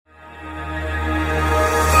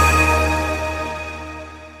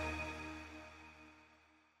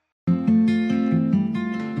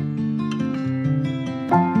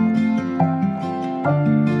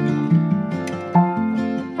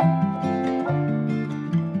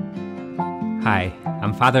Hi,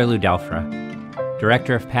 I'm Father Lou Delfra,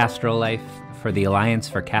 Director of Pastoral Life for the Alliance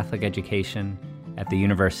for Catholic Education at the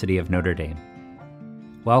University of Notre Dame.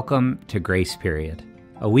 Welcome to Grace Period,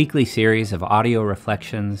 a weekly series of audio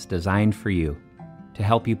reflections designed for you to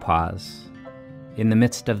help you pause in the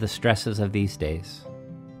midst of the stresses of these days,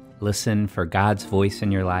 listen for God's voice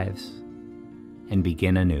in your lives, and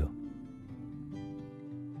begin anew.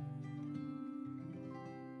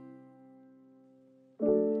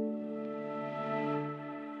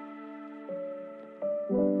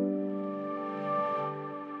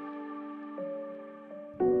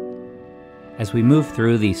 As we move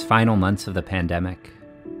through these final months of the pandemic,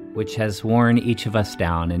 which has worn each of us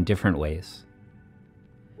down in different ways,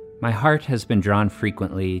 my heart has been drawn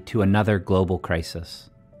frequently to another global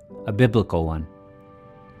crisis, a biblical one,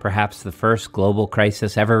 perhaps the first global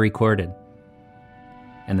crisis ever recorded,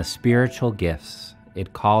 and the spiritual gifts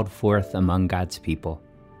it called forth among God's people.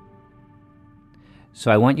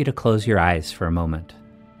 So I want you to close your eyes for a moment,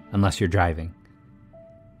 unless you're driving,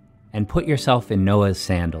 and put yourself in Noah's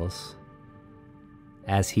sandals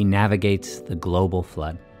as he navigates the global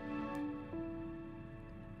flood.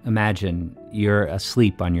 Imagine you're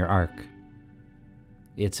asleep on your ark.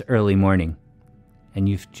 It's early morning, and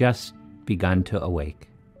you've just begun to awake.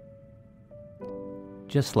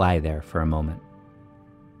 Just lie there for a moment.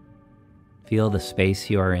 Feel the space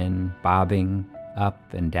you are in, bobbing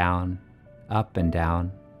up and down, up and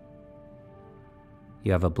down.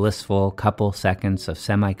 You have a blissful couple seconds of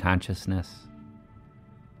semi-consciousness,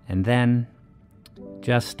 and then,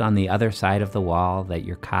 just on the other side of the wall that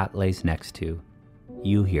your cot lays next to,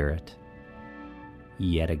 you hear it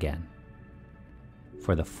yet again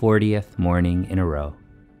for the 40th morning in a row.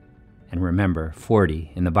 And remember,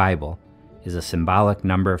 40 in the Bible is a symbolic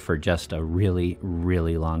number for just a really,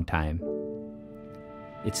 really long time.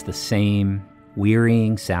 It's the same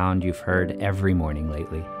wearying sound you've heard every morning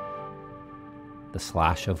lately, the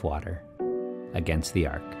slosh of water against the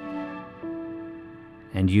ark.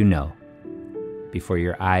 And you know, before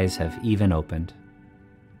your eyes have even opened,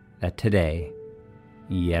 that today,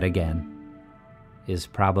 yet again, is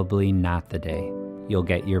probably not the day you'll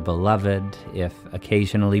get your beloved, if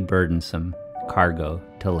occasionally burdensome, cargo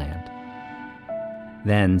to land.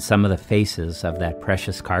 Then some of the faces of that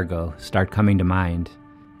precious cargo start coming to mind,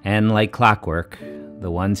 and like clockwork,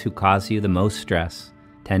 the ones who cause you the most stress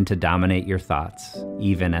tend to dominate your thoughts,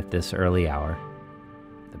 even at this early hour.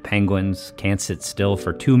 The penguins can't sit still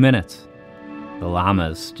for 2 minutes. The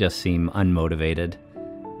llamas just seem unmotivated.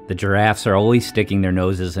 The giraffes are always sticking their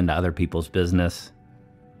noses into other people's business.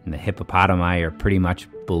 And the hippopotami are pretty much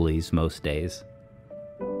bullies most days.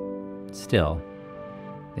 Still,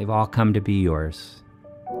 they've all come to be yours.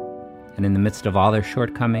 And in the midst of all their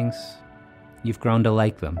shortcomings, you've grown to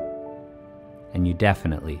like them. And you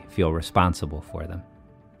definitely feel responsible for them.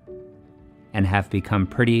 And have become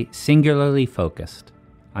pretty singularly focused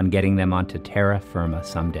on getting them onto terra firma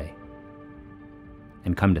someday.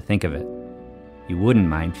 And come to think of it, you wouldn't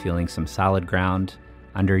mind feeling some solid ground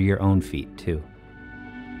under your own feet, too.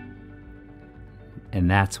 And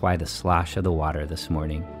that's why the slosh of the water this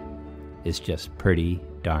morning is just pretty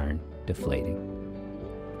darn deflating.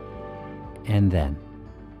 And then,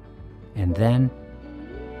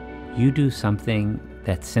 you do something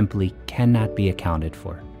that simply cannot be accounted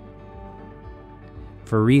for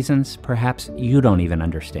reasons perhaps you don't even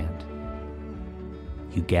understand.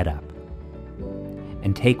 You get up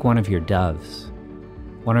and take one of your doves,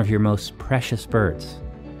 one of your most precious birds,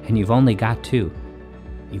 and you've only got 2.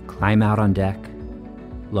 You climb out on deck,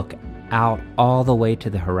 look out all the way to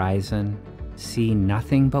the horizon, see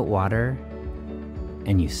nothing but water,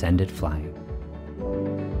 and you send it flying.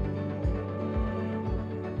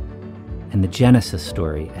 And the Genesis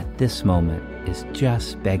story at this moment is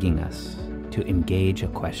just begging us to engage a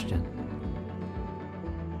question.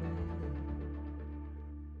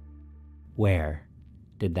 Where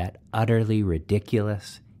did that utterly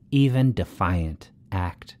ridiculous, even defiant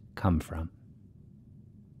act come from?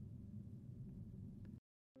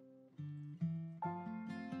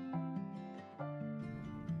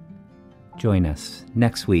 Join us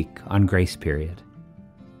next week on Grace Period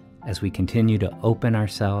as we continue to open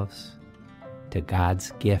ourselves to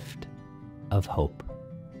God's gift of hope.